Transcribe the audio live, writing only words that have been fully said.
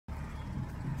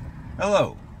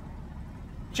Hello,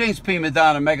 James P.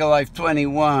 Madonna, Mega Life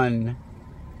 21,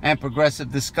 and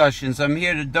Progressive Discussions. I'm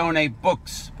here to donate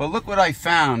books, but look what I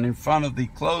found in front of the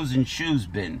clothes and shoes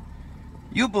bin.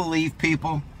 You believe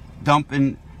people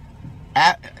dumping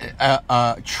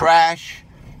trash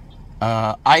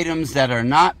items that are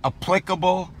not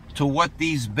applicable to what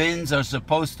these bins are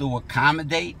supposed to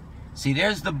accommodate? See,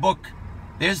 there's the book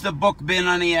bin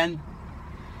on the end.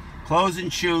 Clothes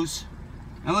and shoes.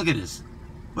 Now look at this.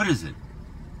 What is it?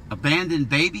 Abandoned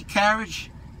baby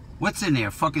carriage? What's in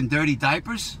there? Fucking dirty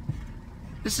diapers?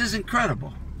 This is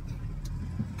incredible.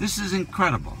 This is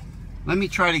incredible. Let me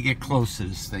try to get close to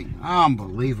this thing.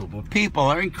 Unbelievable. People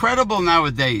are incredible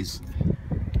nowadays.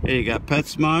 Here you got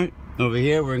PetSmart. Over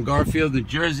here, we're in Garfield, New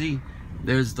Jersey.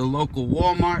 There's the local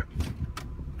Walmart.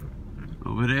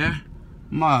 Over there.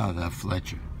 Mother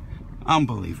Fletcher.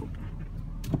 Unbelievable.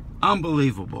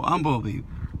 Unbelievable. Unbelievable.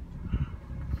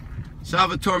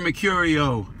 Salvatore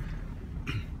Mercurio.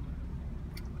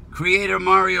 Creator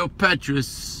Mario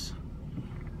Petrus.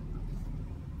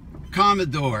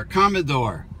 Commodore.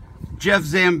 Jeff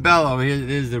Zambello.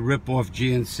 Here's the rip-off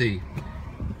GNC.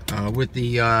 With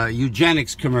the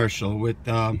Nugenics commercial with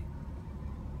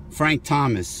Frank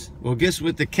Thomas. Well, guess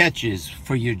what the catch is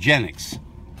for Nugenics?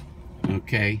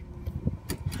 Okay.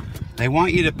 They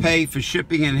want you to pay for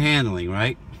shipping and handling,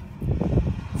 right?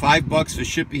 $5 for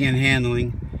shipping and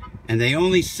handling. And they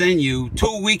only send you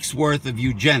 2 weeks worth of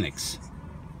Nugenics.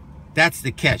 That's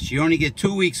the catch. You only get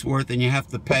 2 weeks worth and you have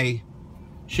to pay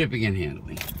shipping and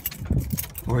handling.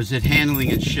 Or is it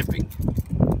handling and shipping?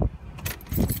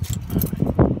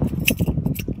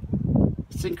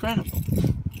 It's incredible.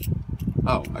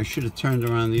 Oh, I should have turned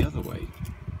around the other way.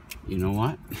 You know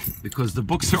what? Because the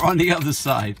books are on the other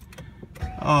side.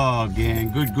 Oh,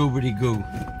 gang, good goobity goo.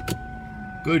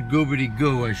 Good goobity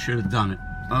goo, I should have done it.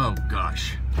 Oh,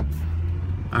 gosh.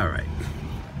 All right.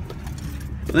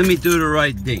 Let me do the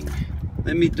right thing.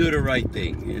 Let me do the right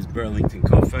thing. Here's Burlington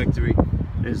Coat Factory.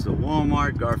 There's the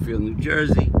Walmart, Garfield, New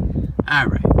Jersey. All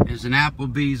right. There's an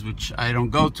Applebee's, which I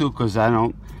don't go to because I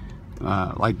don't,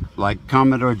 like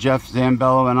Commodore Jeff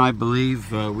Zambello and I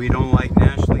believe, we don't like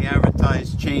nationally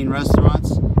advertised chain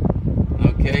restaurants.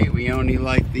 Okay, we only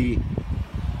like the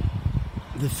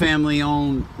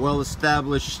family-owned,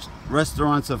 well-established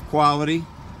restaurants of quality,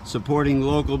 supporting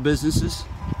local businesses.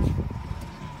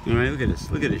 All right, look at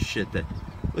this. Look at this shit.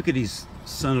 Look at these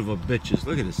son of a bitches.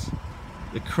 Look at this.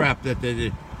 The crap that they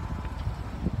did.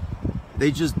 They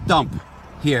just dump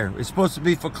here. It's supposed to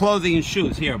be for clothing and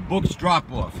shoes. Here, books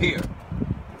drop off. Here.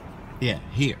 Yeah,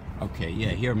 here. Okay, yeah,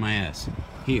 here my ass.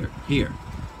 Here.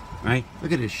 Right?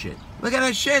 Look at this shit. Look at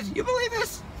this shit. You believe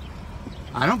this?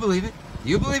 I don't believe it.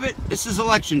 You believe it? This is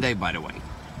election day, by the way.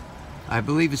 I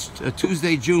believe it's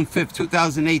Tuesday, June 5th,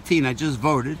 2018. I just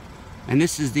voted. And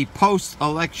this is the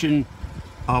post-election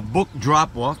book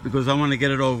drop-off because I want to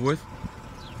get it over with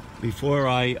before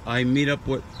I meet up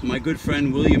with my good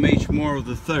friend William H. Morrow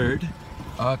III,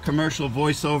 commercial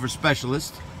voiceover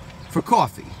specialist, for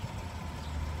coffee.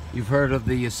 You've heard of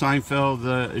the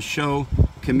Seinfeld show,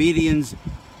 Comedians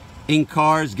in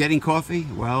Cars Getting Coffee?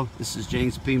 Well, this is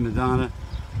James P. Madonna,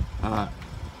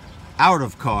 out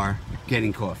of car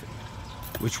getting coffee,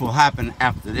 which will happen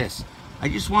after this. I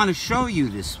just want to show you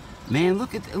this. Man,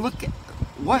 look at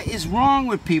what is wrong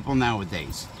with people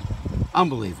nowadays.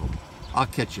 Unbelievable. I'll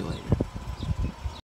catch you later.